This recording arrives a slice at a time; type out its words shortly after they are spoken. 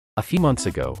A few months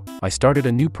ago, I started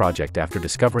a new project after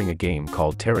discovering a game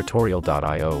called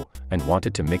Territorial.io and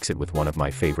wanted to mix it with one of my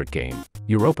favorite games,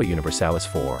 Europa Universalis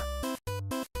 4.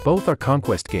 Both are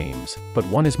conquest games, but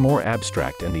one is more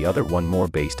abstract and the other one more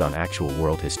based on actual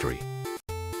world history.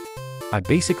 I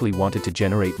basically wanted to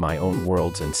generate my own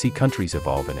worlds and see countries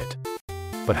evolve in it.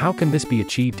 But how can this be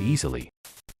achieved easily?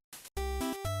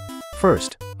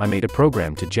 First, I made a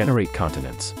program to generate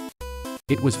continents.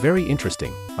 It was very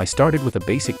interesting. I started with a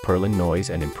basic Perlin noise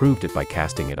and improved it by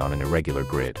casting it on an irregular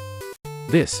grid.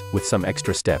 This, with some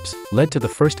extra steps, led to the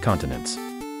first continents.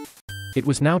 It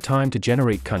was now time to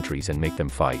generate countries and make them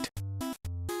fight.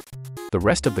 The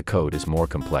rest of the code is more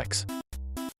complex.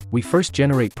 We first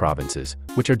generate provinces,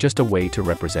 which are just a way to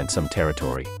represent some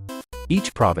territory.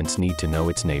 Each province needs to know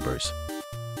its neighbors.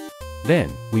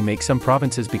 Then, we make some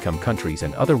provinces become countries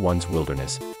and other ones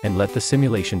wilderness, and let the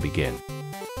simulation begin.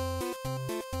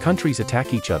 Countries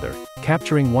attack each other,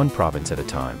 capturing one province at a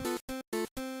time.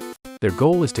 Their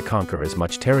goal is to conquer as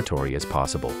much territory as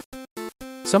possible.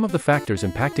 Some of the factors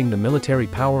impacting the military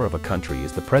power of a country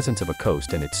is the presence of a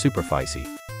coast and its superficie.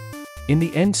 In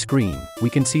the end screen,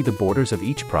 we can see the borders of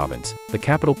each province, the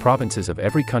capital provinces of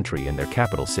every country and their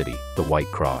capital city, the White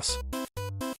Cross.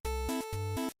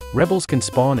 Rebels can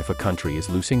spawn if a country is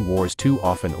losing wars too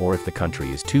often or if the country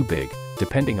is too big,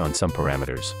 depending on some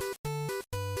parameters.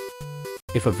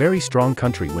 If a very strong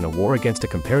country win a war against a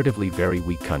comparatively very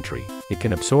weak country, it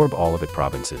can absorb all of its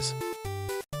provinces.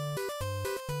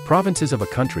 Provinces of a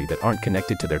country that aren't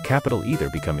connected to their capital either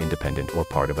become independent or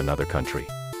part of another country.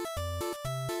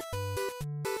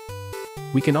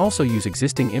 We can also use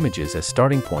existing images as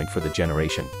starting point for the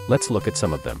generation. Let's look at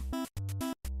some of them.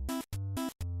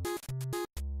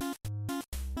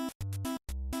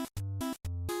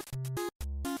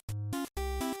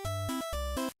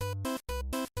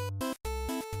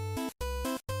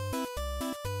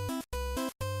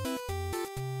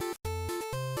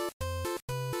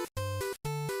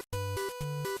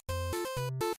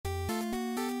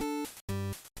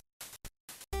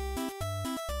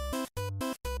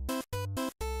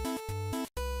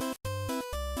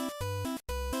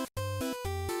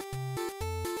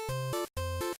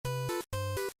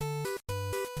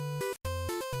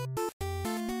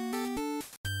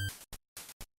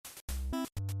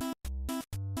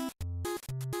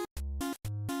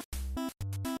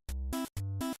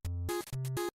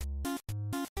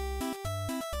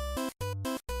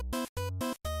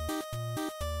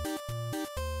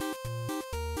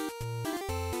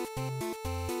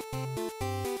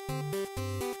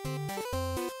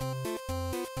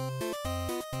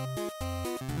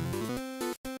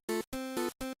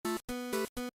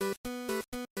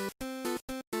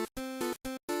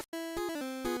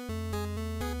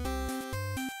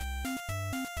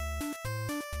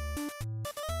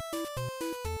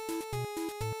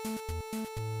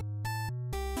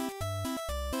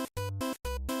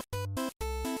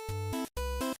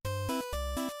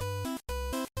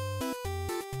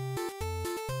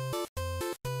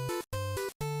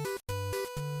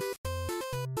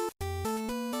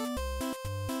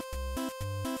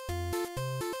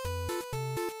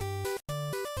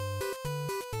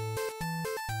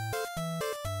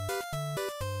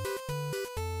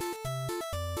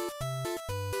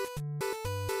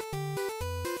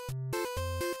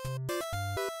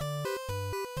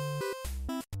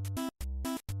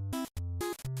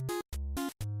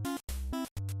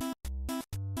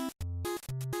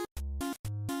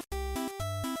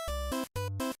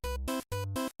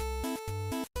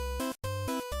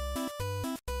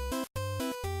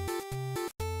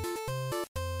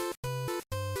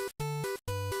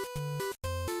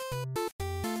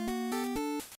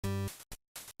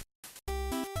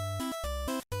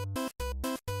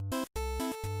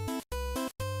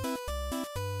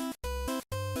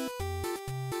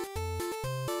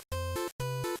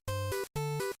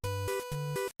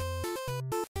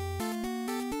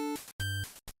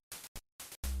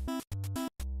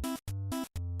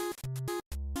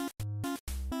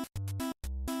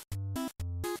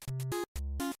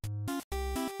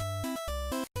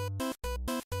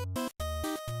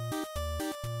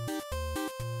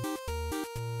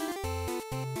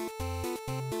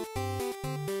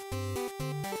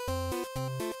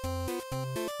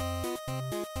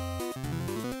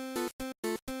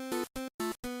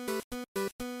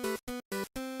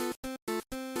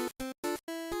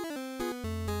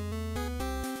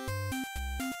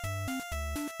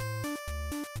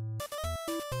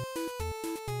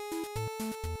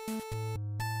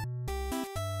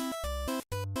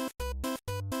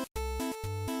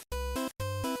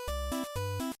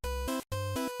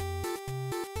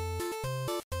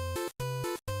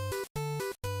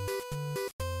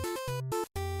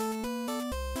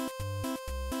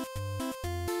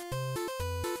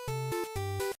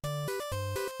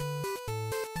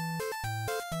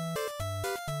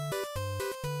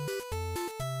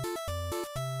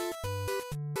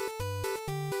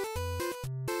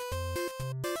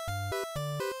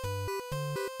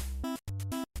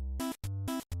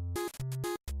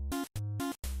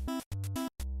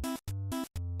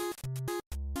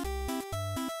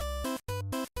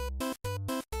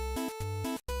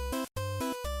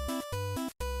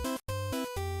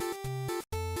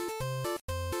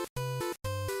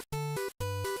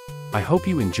 I hope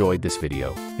you enjoyed this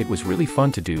video. It was really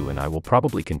fun to do and I will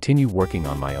probably continue working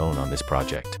on my own on this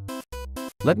project.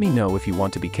 Let me know if you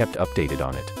want to be kept updated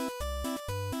on it.